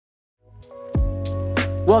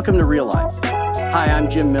Welcome to Real Life. Hi, I'm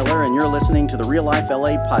Jim Miller, and you're listening to the Real Life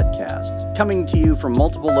LA podcast, coming to you from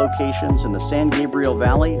multiple locations in the San Gabriel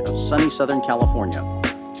Valley of sunny Southern California.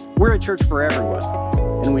 We're a church for everyone,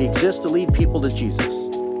 and we exist to lead people to Jesus,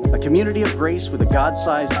 a community of grace with a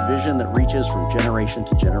God-sized vision that reaches from generation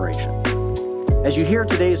to generation. As you hear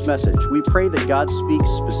today's message, we pray that God speaks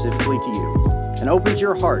specifically to you and opens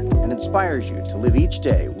your heart and inspires you to live each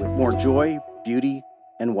day with more joy, beauty,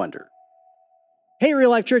 and wonder. Hey,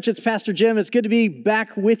 Real Life Church, it's Pastor Jim. It's good to be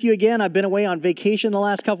back with you again. I've been away on vacation the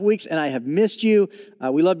last couple weeks, and I have missed you.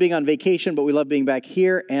 We love being on vacation, but we love being back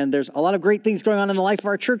here, and there's a lot of great things going on in the life of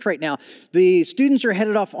our church right now. The students are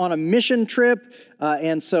headed off on a mission trip,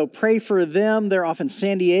 and so pray for them. They're off in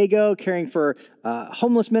San Diego caring for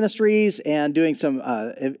homeless ministries and doing some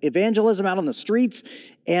evangelism out on the streets.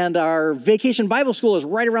 And our vacation Bible school is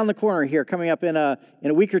right around the corner here. Coming up in a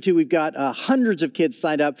week or two, we've got hundreds of kids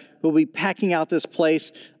signed up who will be packing out this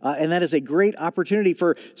place. And that is a great opportunity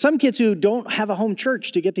for some kids who don't have a home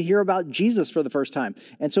church to get to hear about Jesus for the first time.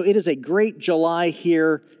 And so it is a great July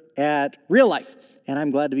here at Real Life. And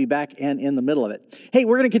I'm glad to be back and in the middle of it. Hey,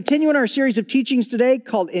 we're going to continue in our series of teachings today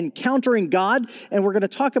called Encountering God, and we're going to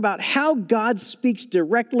talk about how God speaks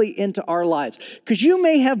directly into our lives. Because you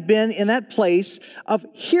may have been in that place of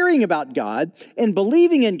hearing about God and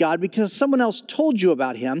believing in God because someone else told you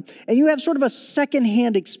about him, and you have sort of a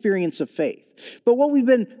secondhand experience of faith. But what we've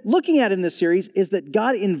been looking at in this series is that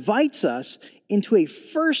God invites us into a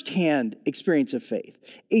firsthand experience of faith,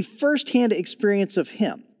 a firsthand experience of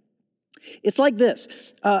him. It's like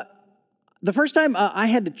this. The first time I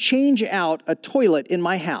had to change out a toilet in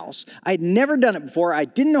my house, I had never done it before. I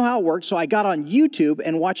didn't know how it worked, so I got on YouTube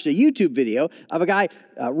and watched a YouTube video of a guy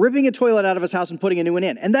ripping a toilet out of his house and putting a new one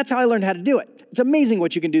in. And that's how I learned how to do it. It's amazing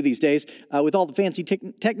what you can do these days with all the fancy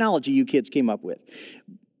technology you kids came up with.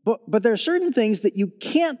 But there are certain things that you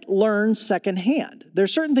can't learn secondhand. There are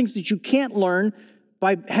certain things that you can't learn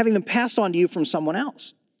by having them passed on to you from someone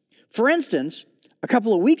else. For instance, a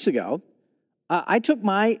couple of weeks ago, I took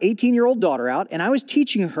my 18-year-old daughter out, and I was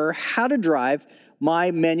teaching her how to drive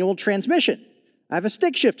my manual transmission. I have a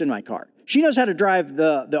stick shift in my car. She knows how to drive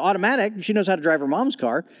the automatic. She knows how to drive her mom's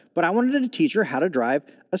car, but I wanted to teach her how to drive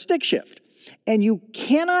a stick shift. And you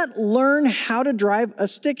cannot learn how to drive a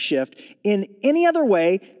stick shift in any other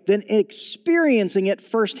way than experiencing it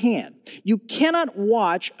firsthand. You cannot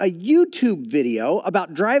watch a YouTube video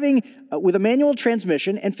about driving with a manual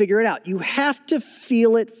transmission and figure it out. You have to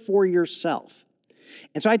feel it for yourself.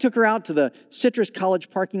 And so I took her out to the Citrus College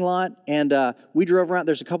parking lot, and we drove around.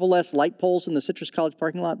 There's a couple less light poles in the Citrus College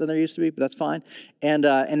parking lot than there used to be, but that's fine. And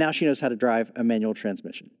now she knows how to drive a manual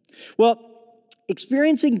transmission. Well,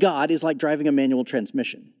 experiencing God is like driving a manual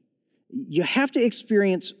transmission. You have to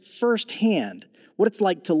experience firsthand what it's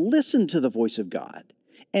like to listen to the voice of God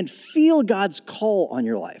and feel God's call on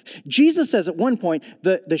your life. Jesus says at one point,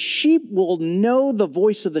 the sheep will know the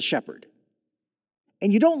voice of the shepherd.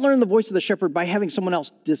 And you don't learn the voice of the shepherd by having someone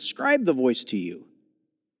else describe the voice to you.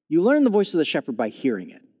 You learn the voice of the shepherd by hearing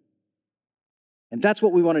it. And that's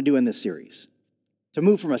what we want to do in this series, to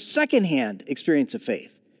move from a secondhand experience of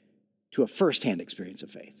faith to a firsthand experience of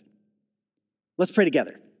faith. Let's pray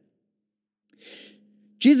together.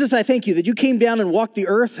 Jesus, I thank you that you came down and walked the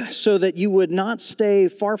earth so that you would not stay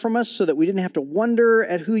far from us, so that we didn't have to wonder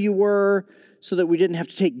at who you were, so that we didn't have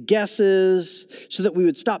to take guesses, so that we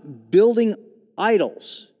would stop building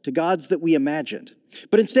idols to gods that we imagined.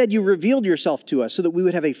 But instead, you revealed yourself to us so that we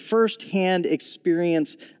would have a firsthand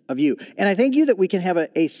experience of you. And I thank you that we can have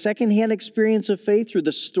a secondhand experience of faith through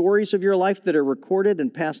the stories of your life that are recorded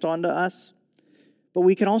and passed on to us. But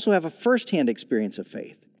we can also have a firsthand experience of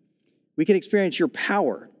faith. We can experience your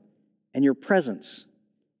power and your presence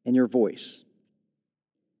and your voice.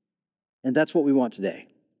 And that's what we want today.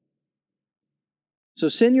 So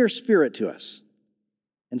send your Spirit to us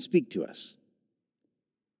and speak to us.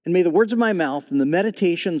 And may the words of my mouth and the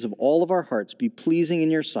meditations of all of our hearts be pleasing in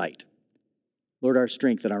your sight, Lord, our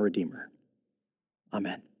strength and our Redeemer.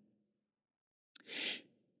 Amen.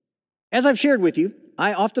 As I've shared with you,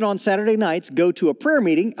 I often on Saturday nights go to a prayer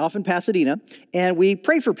meeting, off in Pasadena, and we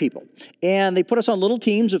pray for people. And they put us on little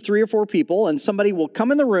teams of 3 or 4 people, and somebody will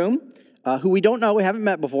come in the room who we don't know, we haven't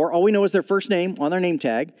met before. All we know is their first name on their name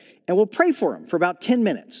tag, and we'll pray for them for about 10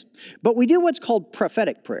 minutes. But we do what's called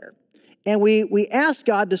prophetic prayer. And we ask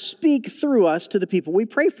God to speak through us to the people we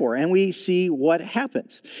pray for, and we see what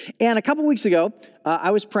happens. And a couple weeks ago,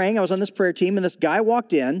 I was praying. I was on this prayer team, and this guy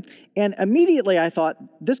walked in, and immediately I thought,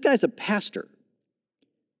 this guy's a pastor.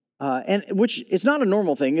 And which is not a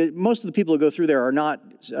normal thing. Most of the people who go through there are not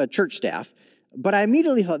church staff. But I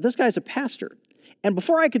immediately thought, this guy's a pastor. And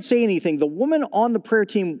before I could say anything, the woman on the prayer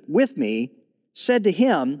team with me said to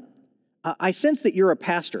him, I sense that you're a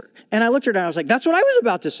pastor. And I looked at her and I was like, that's what I was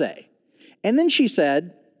about to say. And then she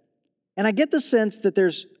said, and I get the sense that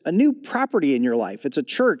there's a new property in your life. It's a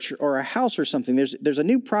church or a house or something. There's a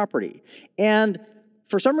new property. And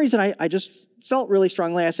for some reason, I just felt really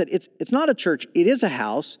strongly. I said, it's not a church. It is a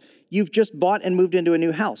house. You've just bought and moved into a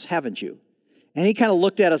new house, haven't you? And he kind of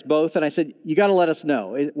looked at us both, and I said, you got to let us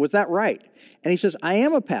know. Was that right? And he says, I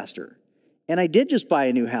am a pastor, and I did just buy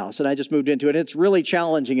a new house, and I just moved into it. It's really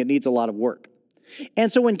challenging. It needs a lot of work. And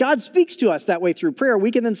so when God speaks to us that way through prayer,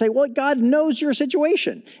 we can then say, well, God knows your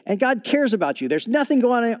situation, and God cares about you. There's nothing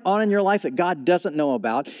going on in your life that God doesn't know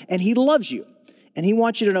about, and he loves you. And he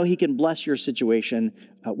wants you to know he can bless your situation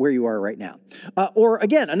where you are right now. Or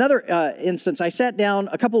again, another instance, I sat down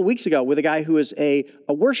a couple of weeks ago with a guy who is a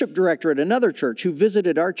worship director at another church who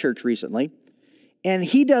visited our church recently. And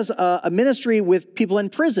he does a ministry with people in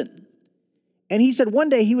prison. And he said one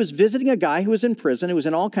day he was visiting a guy who was in prison, who was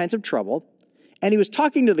in all kinds of trouble. And he was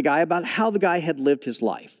talking to the guy about how the guy had lived his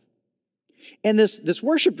life. And this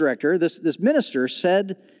worship director, this minister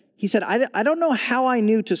said, he said, I don't know how I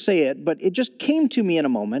knew to say it, but it just came to me in a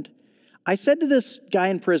moment. I said to this guy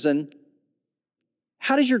in prison,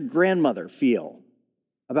 how does your grandmother feel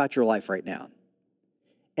about your life right now?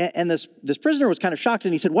 And this prisoner was kind of shocked,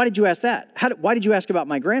 and he said, why did you ask that? Why did you ask about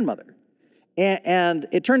my grandmother? And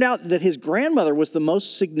it turned out that his grandmother was the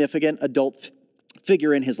most significant adult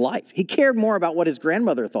figure in his life. He cared more about what his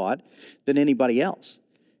grandmother thought than anybody else.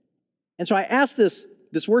 And so I asked this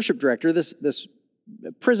worship director, this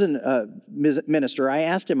prison minister, I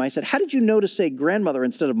asked him, I said, how did you know to say grandmother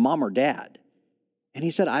instead of mom or dad? And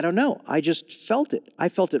he said, I don't know. I just felt it. I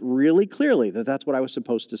felt it really clearly that that's what I was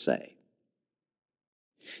supposed to say.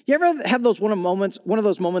 You ever have one of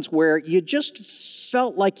those moments where you just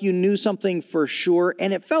felt like you knew something for sure,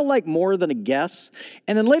 and it felt like more than a guess,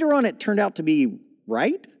 and then later on it turned out to be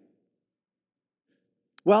right?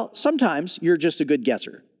 Well, sometimes you're just a good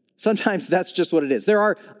guesser. Sometimes that's just what it is. There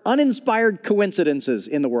are uninspired coincidences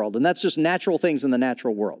in the world, and that's just natural things in the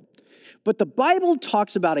natural world. But the Bible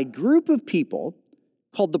talks about a group of people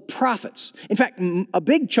called the prophets. In fact, a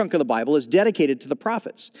big chunk of the Bible is dedicated to the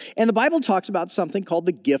prophets. And the Bible talks about something called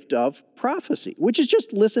the gift of prophecy, which is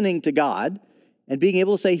just listening to God and being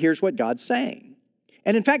able to say, here's what God's saying.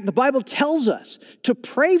 And in fact, the Bible tells us to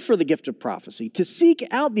pray for the gift of prophecy, to seek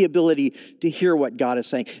out the ability to hear what God is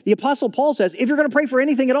saying. The Apostle Paul says, if you're going to pray for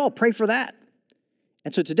anything at all, pray for that.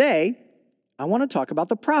 And so today, I want to talk about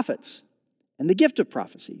the prophets and the gift of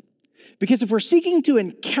prophecy. Because if we're seeking to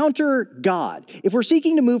encounter God, if we're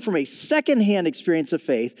seeking to move from a secondhand experience of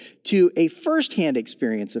faith to a firsthand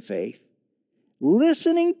experience of faith,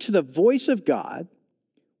 listening to the voice of God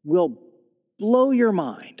will blow your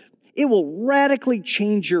mind. It will radically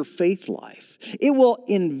change your faith life. It will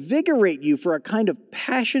invigorate you for a kind of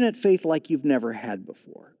passionate faith like you've never had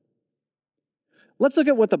before. Let's look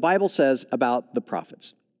at what the Bible says about the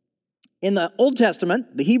prophets. In the Old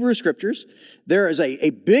Testament, the Hebrew Scriptures, there is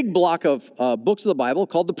a big block of books of the Bible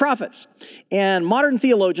called the prophets. And modern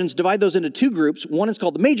theologians divide those into two groups. One is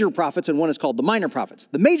called the major prophets and one is called the minor prophets.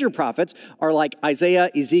 The major prophets are like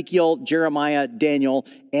Isaiah, Ezekiel, Jeremiah, Daniel,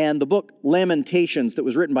 and the book Lamentations that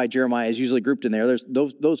was written by Jeremiah is usually grouped in there. There's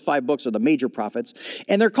those 5 books are the major prophets.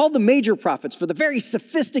 And they're called the major prophets for the very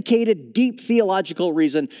sophisticated, deep theological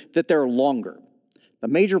reason that they're longer. The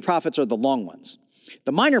major prophets are the long ones.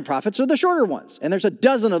 The minor prophets are the shorter ones, and there's a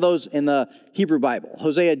dozen of those in the Hebrew Bible.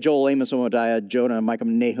 Hosea, Joel, Amos, Obadiah, Jonah, Micah,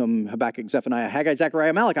 Nahum, Habakkuk, Zephaniah, Haggai,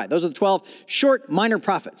 Zechariah, Malachi. Those are the 12 short minor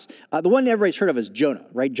prophets. The one everybody's heard of is Jonah,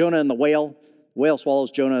 right? Jonah and the whale. Whale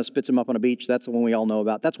swallows Jonah, spits him up on a beach. That's the one we all know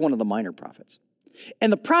about. That's one of the minor prophets.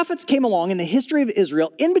 And the prophets came along in the history of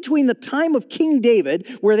Israel in between the time of King David,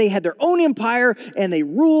 where they had their own empire and they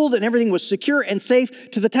ruled and everything was secure and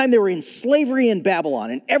safe, to the time they were in slavery in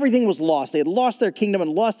Babylon and everything was lost. They had lost their kingdom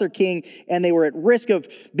and lost their king, and they were at risk of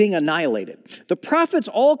being annihilated. The prophets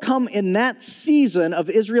all come in that season of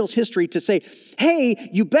Israel's history to say, hey,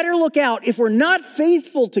 you better look out. If we're not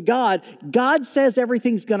faithful to God, God says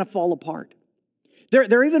everything's going to fall apart.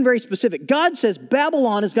 They're even very specific. God says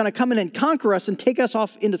Babylon is going to come in and conquer us and take us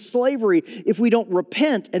off into slavery if we don't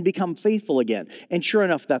repent and become faithful again. And sure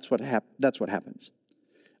enough, that's what happens.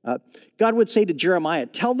 God would say to Jeremiah,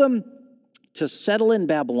 tell them to settle in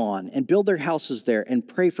Babylon and build their houses there and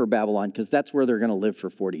pray for Babylon because that's where they're going to live for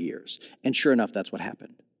 40 years. And sure enough, that's what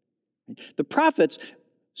happened. The prophets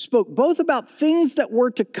spoke both about things that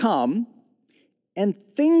were to come and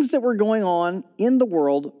things that were going on in the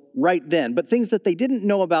world right then, but things that they didn't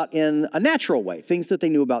know about in a natural way, things that they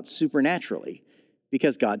knew about supernaturally.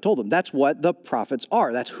 because God told them. That's what the prophets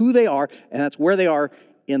are. That's who they are, and that's where they are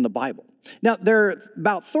in the Bible. Now, there are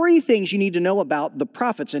about 3 things you need to know about the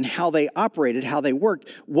prophets and how they operated, how they worked,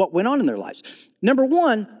 what went on in their lives. Number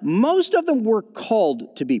 1, most of them were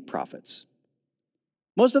called to be prophets.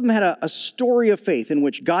 Most of them had a story of faith in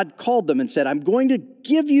which God called them and said, I'm going to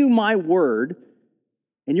give you my word,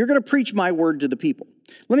 and you're going to preach my word to the people.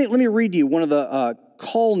 Let me read you one of the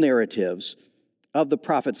call narratives of the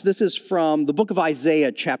prophets. This is from the book of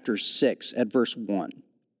Isaiah, chapter 6, at verse 1.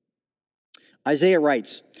 Isaiah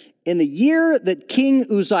writes, in the year that King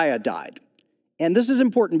Uzziah died, and this is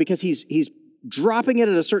important because he's dropping it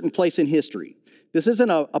at a certain place in history. This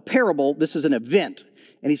isn't a parable, this is an event.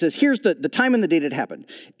 And he says, here's the time and the date it happened.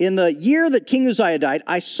 In the year that King Uzziah died,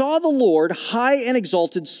 I saw the Lord high and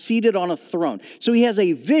exalted, seated on a throne. So he has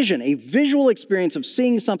a vision, a visual experience of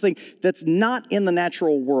seeing something that's not in the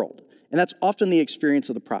natural world. And that's often the experience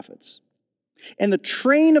of the prophets. And the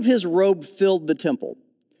train of his robe filled the temple.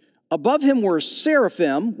 Above him were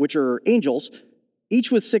seraphim, which are angels,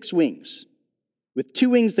 each with 6 wings. With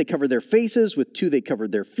 2 wings they covered their faces, with 2 they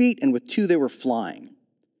covered their feet, and with 2 they were flying.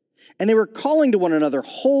 And they were calling to one another,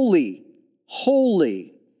 holy,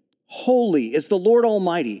 holy, holy is the Lord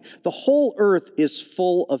Almighty. The whole earth is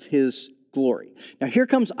full of his glory. Now here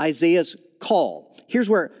comes Isaiah's call. Here's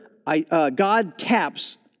where God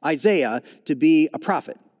taps Isaiah to be a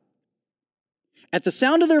prophet. At the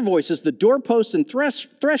sound of their voices, the doorposts and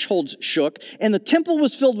thresholds shook, and the temple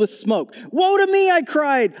was filled with smoke. Woe to me, I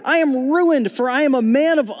cried. I am ruined, for I am a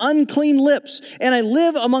man of unclean lips, and I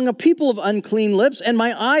live among a people of unclean lips, and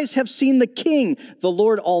my eyes have seen the King, the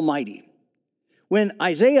Lord Almighty. When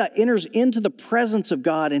Isaiah enters into the presence of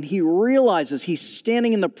God and he realizes he's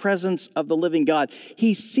standing in the presence of the living God,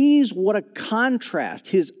 he sees what a contrast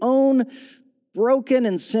his own broken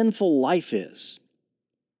and sinful life is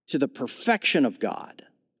to the perfection of God.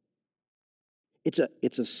 It's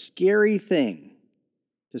a scary thing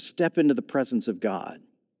to step into the presence of God.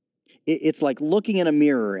 It's like looking in a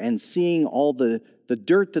mirror and seeing all the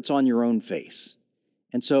dirt that's on your own face.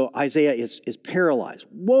 And so Isaiah is paralyzed.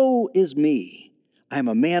 Woe is me. I am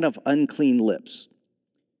a man of unclean lips.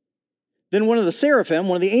 Then one of the seraphim,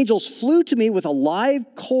 one of the angels, flew to me with a live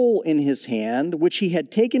coal in his hand, which he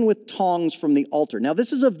had taken with tongs from the altar. Now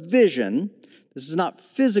this is a vision. This is not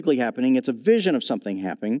physically happening. It's a vision of something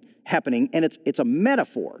happening, and it's a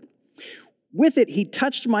metaphor. With it, he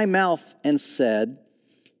touched my mouth and said,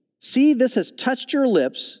 see, this has touched your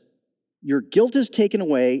lips. Your guilt is taken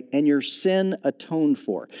away, and your sin atoned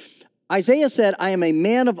for. Isaiah said, I am a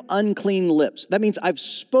man of unclean lips. That means I've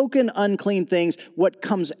spoken unclean things. What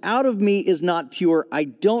comes out of me is not pure. I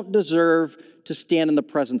don't deserve to stand in the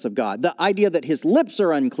presence of God. The idea that his lips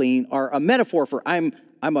are unclean are a metaphor for I'm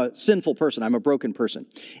a sinful person. I'm a broken person.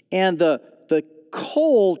 And the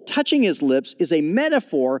coal touching his lips is a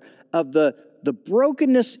metaphor of the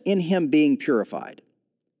brokenness in him being purified.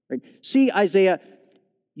 Right? See, Isaiah,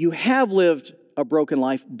 you have lived a broken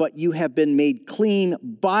life, but you have been made clean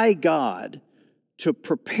by God to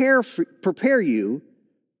prepare you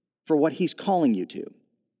for what he's calling you to.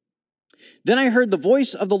 Then I heard the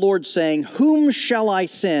voice of the Lord saying, whom shall I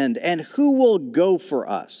send, and who will go for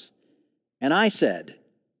us? And I said,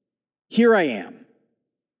 here I am,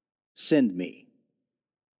 send me.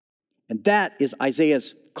 And that is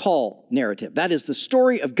Isaiah's call narrative. That is the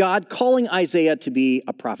story of God calling Isaiah to be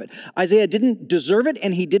a prophet. Isaiah didn't deserve it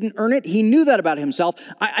and he didn't earn it. He knew that about himself.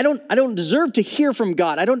 I don't deserve to hear from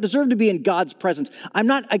God. I don't deserve to be in God's presence. I'm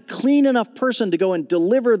not a clean enough person to go and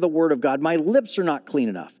deliver the word of God. My lips are not clean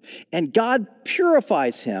enough. And God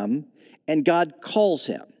purifies him and God calls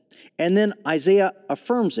him. And then Isaiah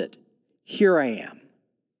affirms it. Here I am.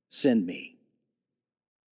 Send me.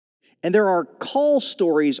 And there are call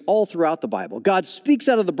stories all throughout the Bible. God speaks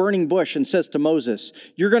out of the burning bush and says to Moses,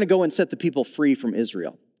 you're going to go and set the people free from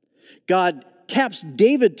Israel. God taps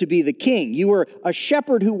David to be the king. You were a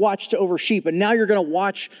shepherd who watched over sheep, and now you're going to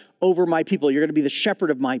watch over my people. You're going to be the shepherd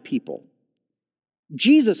of my people.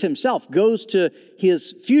 Jesus himself goes to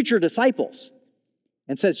his future disciples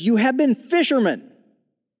and says, you have been fishermen,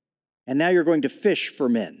 and now you're going to fish for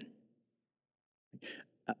men.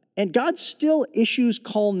 And God still issues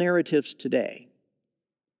call narratives today.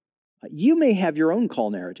 You may have your own call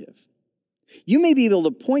narrative. You may be able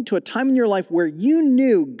to point to a time in your life where you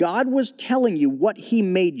knew God was telling you what he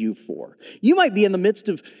made you for. You might be in the midst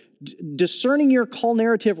of discerning your call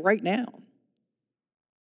narrative right now.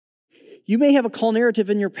 You may have a call narrative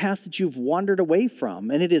in your past that you've wandered away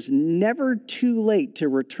from, and it is never too late to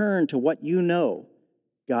return to what you know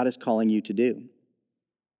God is calling you to do.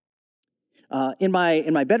 In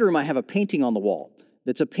my bedroom, I have a painting on the wall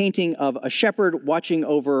that's a painting of a shepherd watching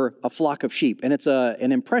over a flock of sheep. And it's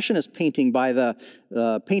an impressionist painting by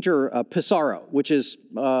the painter Pissarro, which is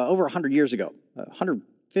over 100 years ago,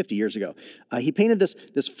 150 years ago. He painted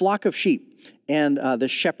this flock of sheep and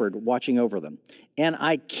this shepherd watching over them. And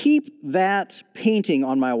I keep that painting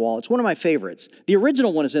on my wall. It's one of my favorites. The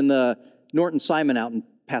original one is in the Norton Simon out in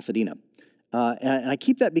Pasadena. And I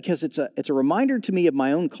keep that because it's a reminder to me of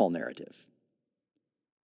my own call narrative.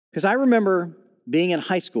 Because I remember being in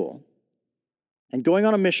high school and going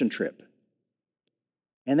on a mission trip.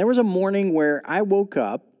 And there was a morning where I woke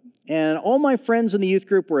up and all my friends in the youth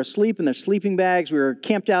group were asleep in their sleeping bags. We were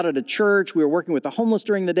camped out at a church. We were working with the homeless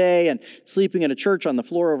during the day and sleeping at a church on the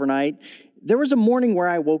floor overnight. There was a morning where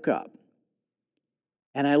I woke up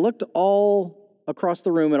and I looked all across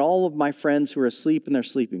the room at all of my friends who were asleep in their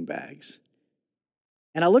sleeping bags.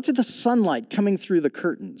 And I looked at the sunlight coming through the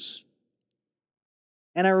curtains.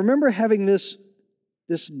 And I remember having this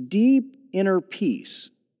deep inner peace.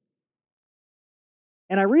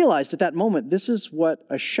 And I realized at that moment, this is what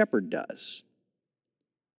a shepherd does.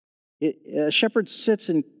 A shepherd sits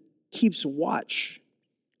and keeps watch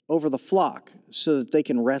over the flock so that they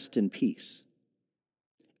can rest in peace.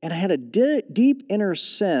 And I had a deep inner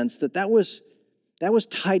sense that was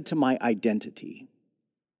tied to my identity.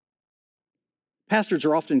 Pastors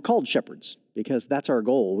are often called shepherds because that's our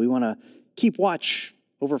goal. We want to keep watch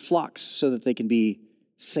over flocks so that they can be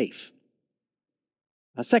safe.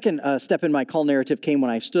 A second step in my call narrative came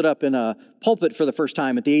when I stood up in a pulpit for the first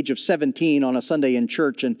time at the age of 17 on a Sunday in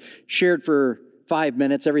church and shared for 5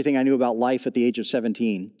 minutes everything I knew about life at the age of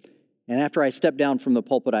 17. And after I stepped down from the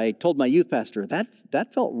pulpit, I told my youth pastor,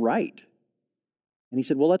 that felt right. And he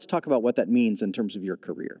said, well, let's talk about what that means in terms of your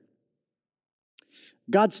career.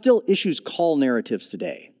 God still issues call narratives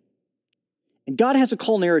today. And God has a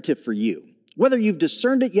call narrative for you. Whether you've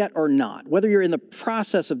discerned it yet or not, whether you're in the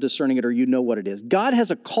process of discerning it or you know what it is, God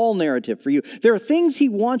has a call narrative for you. There are things He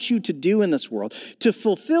wants you to do in this world to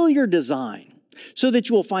fulfill your design so that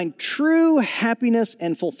you will find true happiness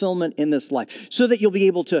and fulfillment in this life, so that you'll be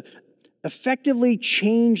able to effectively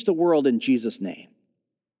change the world in Jesus' name.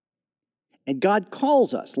 And God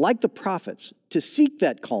calls us, like the prophets, to seek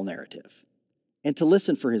that call narrative and to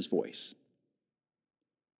listen for His voice.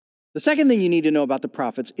 The second thing you need to know about the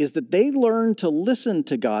prophets is that they learned to listen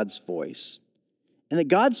to God's voice and that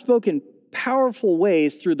God spoke in powerful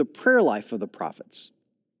ways through the prayer life of the prophets.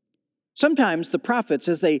 Sometimes the prophets,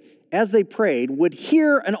 as they prayed, would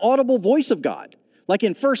hear an audible voice of God. Like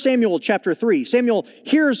in 1 Samuel chapter 3, Samuel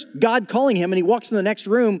hears God calling him and he walks in the next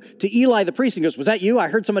room to Eli the priest and goes, was that you? I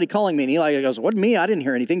heard somebody calling me. And Eli goes, what, me? I didn't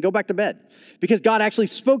hear anything. Go back to bed. Because God actually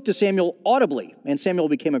spoke to Samuel audibly and Samuel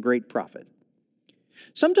became a great prophet.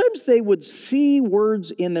 Sometimes they would see words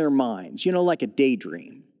in their minds, like a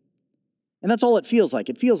daydream. And that's all it feels like.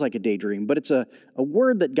 It feels like a daydream, but it's a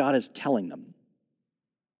word that God is telling them.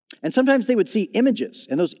 And sometimes they would see images,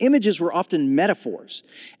 and those images were often metaphors.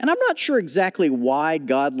 And I'm not sure exactly why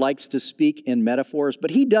God likes to speak in metaphors, but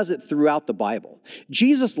He does it throughout the Bible.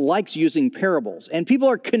 Jesus likes using parables, and people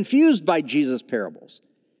are confused by Jesus' parables.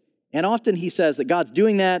 And often He says that God's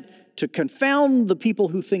doing that to confound the people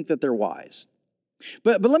who think that they're wise.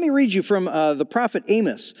 But let me read you from the prophet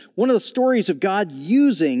Amos, one of the stories of God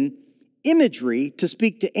using imagery to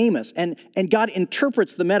speak to Amos. And God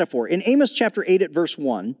interprets the metaphor. In Amos chapter 8 at verse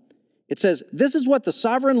 1, it says, this is what the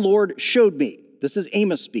sovereign Lord showed me. This is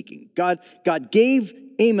Amos speaking. God gave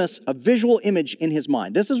Amos a visual image in his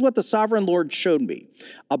mind. This is what the sovereign Lord showed me.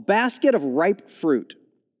 A basket of ripe fruit.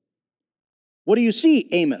 What do you see,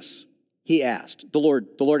 Amos? He asked. The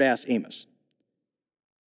Lord asked Amos.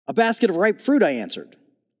 A basket of ripe fruit, I answered.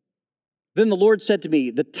 Then the Lord said to me,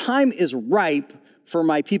 the time is ripe for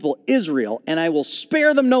my people Israel, and I will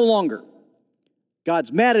spare them no longer.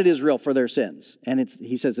 God's mad at Israel for their sins. And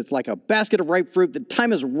He says it's like a basket of ripe fruit. The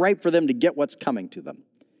time is ripe for them to get what's coming to them.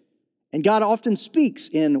 And God often speaks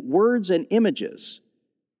in words and images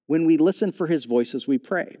when we listen for His voice as we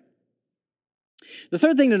pray. The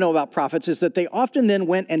third thing to know about prophets is that they often then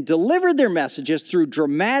went and delivered their messages through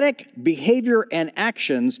dramatic behavior and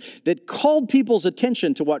actions that called people's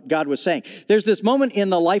attention to what God was saying. There's this moment in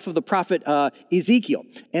the life of the prophet Ezekiel.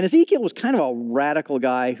 And Ezekiel was kind of a radical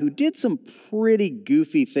guy who did some pretty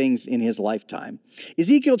goofy things in his lifetime.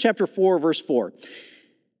 Ezekiel chapter 4, verse 4.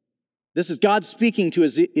 This is God speaking to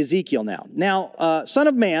Ezekiel now. Now, son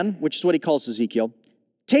of man, which is what He calls Ezekiel,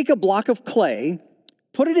 take a block of clay,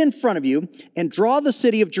 put it in front of you, and draw the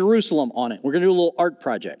city of Jerusalem on it. We're going to do a little art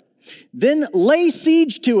project. Then lay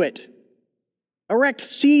siege to it. Erect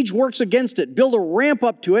siege works against it. Build a ramp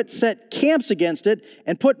up to it. Set camps against it.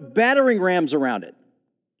 And put battering rams around it.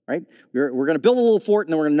 right? We're going to build a little fort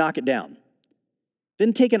and then we're going to knock it down.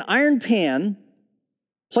 Then take an iron pan,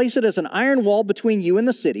 place it as an iron wall between you and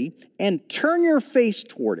the city, and turn your face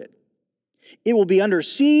toward it. It will be under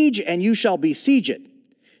siege, and you shall besiege it.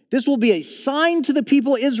 This will be a sign to the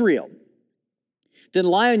people of Israel. Then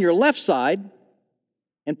lie on your left side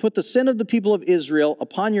and put the sin of the people of Israel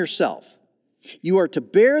upon yourself. You are to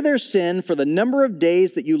bear their sin for the number of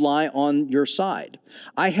days that you lie on your side.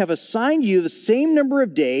 I have assigned you the same number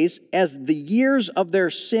of days as the years of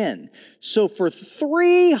their sin. So for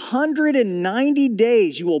 390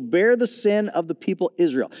 days you will bear the sin of the people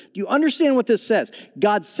Israel. Do you understand what this says?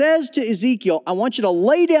 God says to Ezekiel, I want you to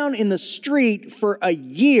lay down in the street for a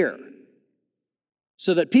year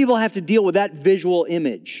so that people have to deal with that visual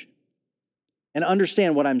image and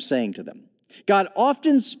understand what I'm saying to them. God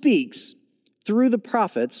often speaks through the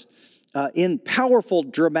prophets in powerful,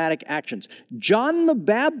 dramatic actions. John the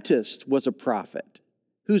Baptist was a prophet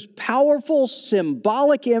whose powerful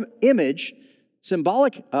symbolic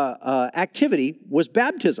activity was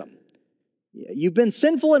baptism. You've been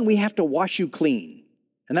sinful and we have to wash you clean.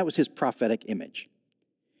 And that was his prophetic image.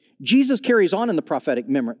 Jesus carries on in the prophetic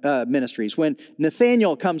ministries. When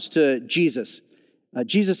Nathanael comes to Jesus,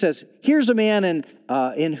 Jesus says, here's a man in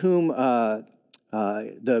whom the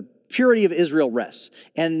purity of Israel rests.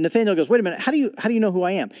 And Nathanael goes, wait a minute, how do you know who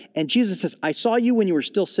I am? And Jesus says, I saw you when you were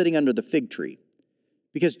still sitting under the fig tree.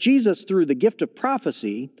 Because Jesus, through the gift of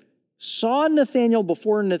prophecy, saw Nathanael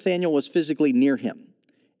before Nathanael was physically near him.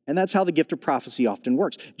 And that's how the gift of prophecy often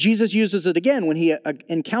works. Jesus uses it again when he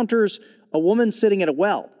encounters a woman sitting at a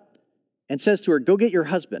well and says to her, go get your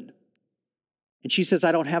husband. And she says,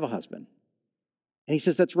 I don't have a husband. And he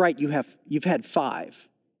says, that's right, you've had 5.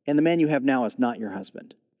 And the man you have now is not your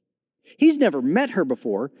husband. He's never met her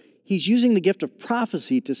before. He's using the gift of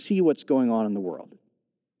prophecy to see what's going on in the world.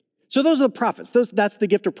 So those are the prophets. That's the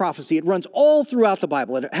gift of prophecy. It runs all throughout the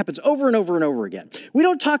Bible. It happens over and over and over again. We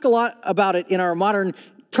don't talk a lot about it in our modern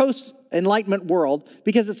post-Enlightenment world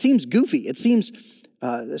because it seems goofy. It seems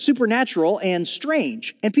supernatural and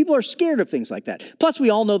strange. And people are scared of things like that. Plus, we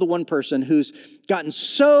all know the one person who's gotten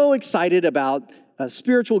so excited about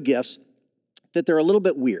spiritual gifts that they're a little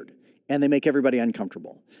bit weird. And they make everybody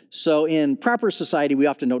uncomfortable. So in proper society, we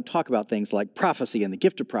often don't talk about things like prophecy and the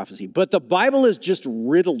gift of prophecy, but the Bible is just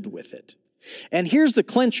riddled with it. And here's the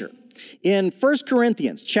clincher. In 1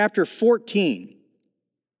 Corinthians chapter 14,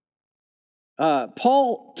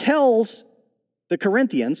 Paul tells the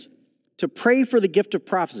Corinthians to pray for the gift of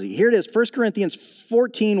prophecy. Here it is, 1 Corinthians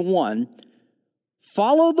 14:1.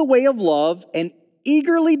 Follow the way of love and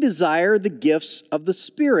eagerly desire the gifts of the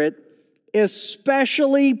Spirit,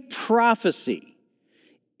 especially prophecy.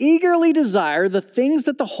 Eagerly desire the things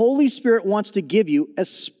that the Holy Spirit wants to give you,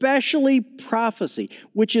 especially prophecy,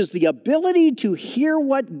 which is the ability to hear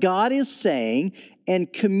what God is saying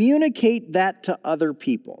and communicate that to other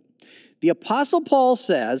people. The Apostle Paul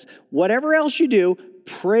says, whatever else you do,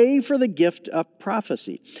 pray for the gift of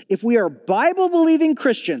prophecy. If we are Bible-believing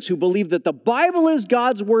Christians who believe that the Bible is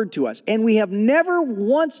God's word to us, and we have never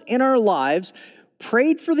once in our lives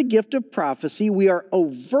prayed for the gift of prophecy, we are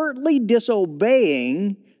overtly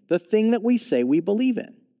disobeying the thing that we say we believe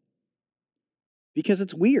in. Because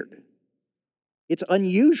it's weird. It's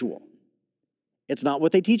unusual. It's not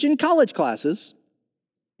what they teach in college classes,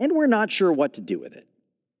 and we're not sure what to do with it.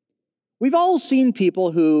 We've all seen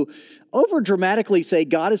people who over-dramatically say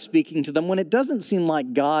God is speaking to them when it doesn't seem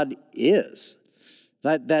like God is.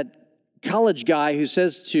 That college guy who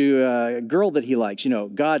says to a girl that he likes,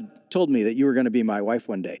 God told me that you were going to be my wife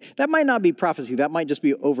one day. That might not be prophecy. That might just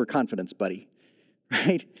be overconfidence, buddy.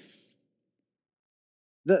 Right?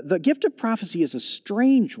 The gift of prophecy is a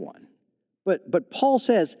strange one. But Paul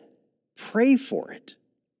says, pray for it.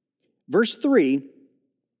 Verse 3,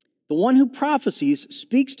 the one who prophesies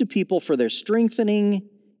speaks to people for their strengthening,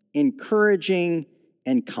 encouraging,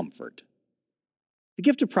 and comfort. The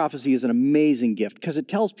gift of prophecy is an amazing gift because it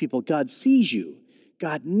tells people God sees you.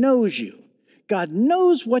 God knows you. God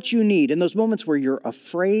knows what you need in those moments where you're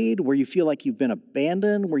afraid, where you feel like you've been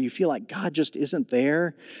abandoned, where you feel like God just isn't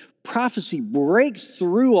there. Prophecy breaks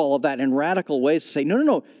through all of that in radical ways to say,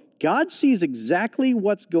 no. God sees exactly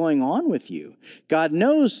what's going on with you. God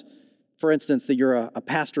knows, for instance, that you're a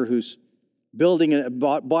pastor who's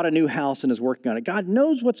bought a new house and is working on it. God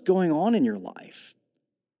knows what's going on in your life.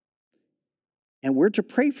 And we're to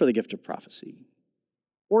pray for the gift of prophecy.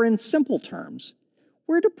 Or in simple terms,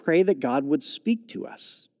 we're to pray that God would speak to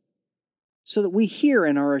us so that we hear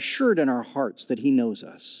and are assured in our hearts that he knows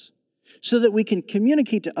us, so that we can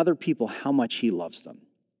communicate to other people how much he loves them.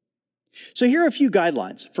 So here are a few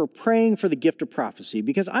guidelines for praying for the gift of prophecy,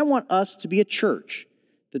 because I want us to be a church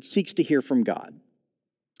that seeks to hear from God.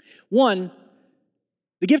 One,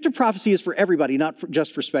 the gift of prophecy is for everybody, not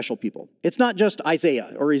just for special people. It's not just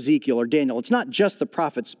Isaiah or Ezekiel or Daniel. It's not just the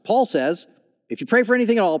prophets. Paul says, if you pray for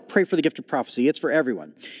anything at all, pray for the gift of prophecy. It's for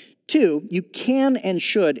everyone. Two, you can and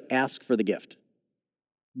should ask for the gift.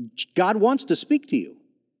 God wants to speak to you.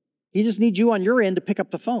 He just needs you on your end to pick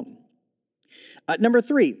up the phone. Number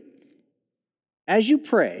three, as you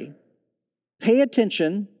pray, pay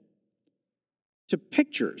attention to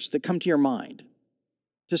pictures that come to your mind,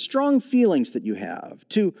 to strong feelings that you have,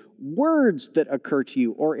 to words that occur to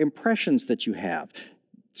you or impressions that you have.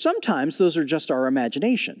 Sometimes those are just our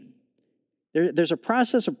imagination. There's a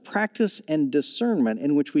process of practice and discernment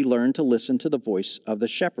in which we learn to listen to the voice of the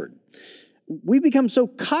shepherd. We become so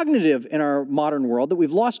cognitive in our modern world that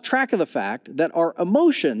we've lost track of the fact that our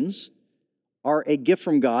emotions are a gift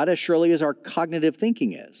from God as surely as our cognitive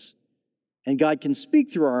thinking is. And God can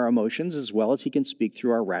speak through our emotions as well as he can speak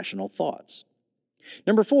through our rational thoughts.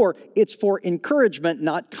 Number four, it's for encouragement,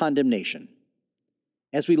 not condemnation.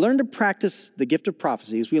 As we learn to practice the gift of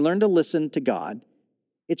prophecy, as we learn to listen to God,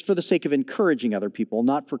 it's for the sake of encouraging other people,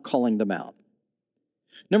 not for calling them out.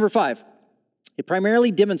 Number five, it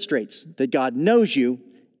primarily demonstrates that God knows you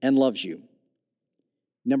and loves you.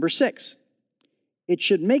 Number six, it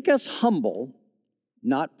should make us humble,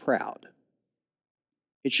 not proud.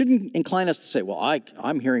 It shouldn't incline us to say, well,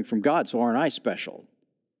 I'm hearing from God, so aren't I special?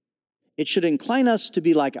 It should incline us to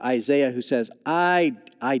be like Isaiah, who says, I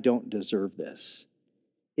don't deserve this.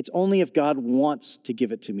 It's only if God wants to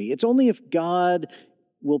give it to me. It's only if God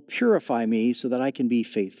will purify me so that I can be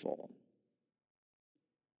faithful.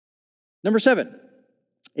 Number seven,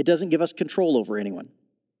 it doesn't give us control over anyone.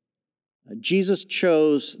 Jesus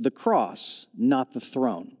chose the cross, not the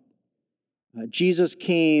throne. Jesus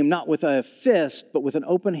came not with a fist, but with an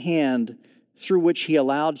open hand through which he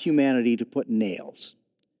allowed humanity to put nails.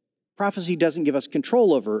 Prophecy doesn't give us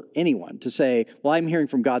control over anyone to say, well, I'm hearing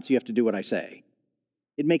from God, so you have to do what I say.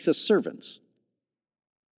 It makes us servants.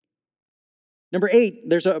 Number eight,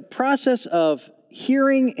 there's a process of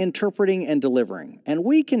hearing, interpreting, and delivering. And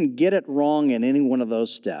we can get it wrong in any one of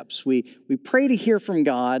those steps. We pray to hear from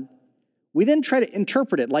God. We then try to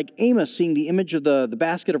interpret it, like Amos seeing the image of the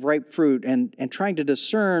basket of ripe fruit and trying to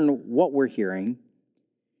discern what we're hearing.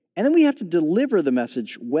 And then we have to deliver the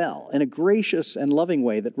message well, in a gracious and loving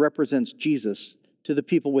way that represents Jesus to the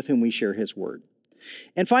people with whom we share his word.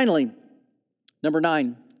 And finally, number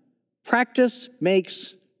nine, practice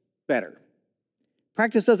makes better.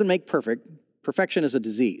 Practice doesn't make perfect. Perfection is a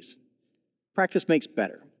disease. Practice makes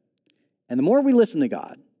better. And the more we listen to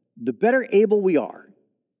God, the better able we are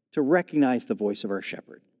to recognize the voice of our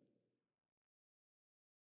shepherd.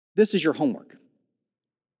 This is your homework.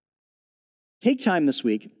 Take time this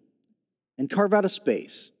week and carve out a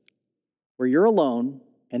space where you're alone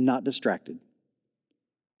and not distracted.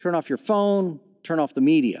 Turn off your phone, turn off the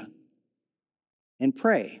media, and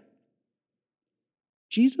pray.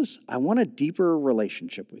 Jesus, I want a deeper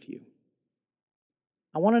relationship with you.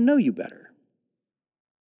 I want to know you better.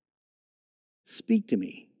 Speak to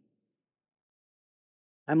me.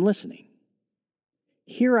 I'm listening.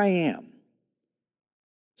 Here I am.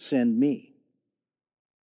 Send me.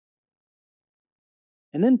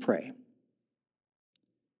 And then pray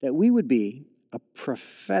that we would be a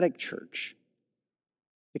prophetic church,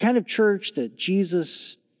 the kind of church that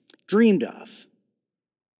Jesus dreamed of,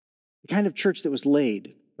 the kind of church that was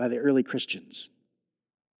laid by the early Christians.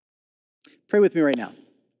 Pray with me right now.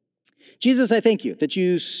 Jesus, I thank you that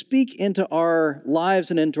you speak into our lives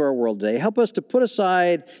and into our world today. Help us to put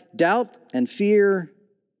aside doubt and fear,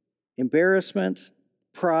 embarrassment,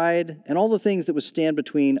 pride, and all the things that would stand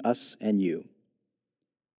between us and you.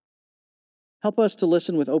 Help us to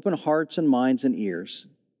listen with open hearts and minds and ears,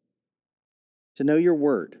 to know your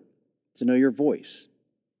word, to know your voice,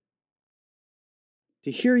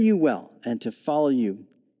 to hear you well, and to follow you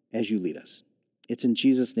as you lead us. It's in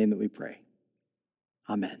Jesus' name that we pray.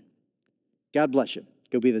 Amen. God bless you.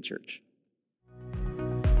 Go be the church.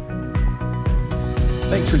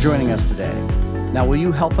 Thanks for joining us today. Now, will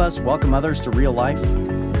you help us welcome others to Real Life?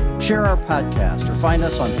 Share our podcast or find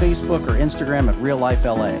us on Facebook or Instagram at Real Life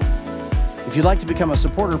LA. If you'd like to become a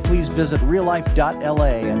supporter, please visit reallife.la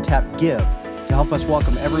and tap Give to help us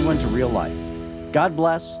welcome everyone to Real Life. God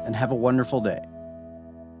bless and have a wonderful day.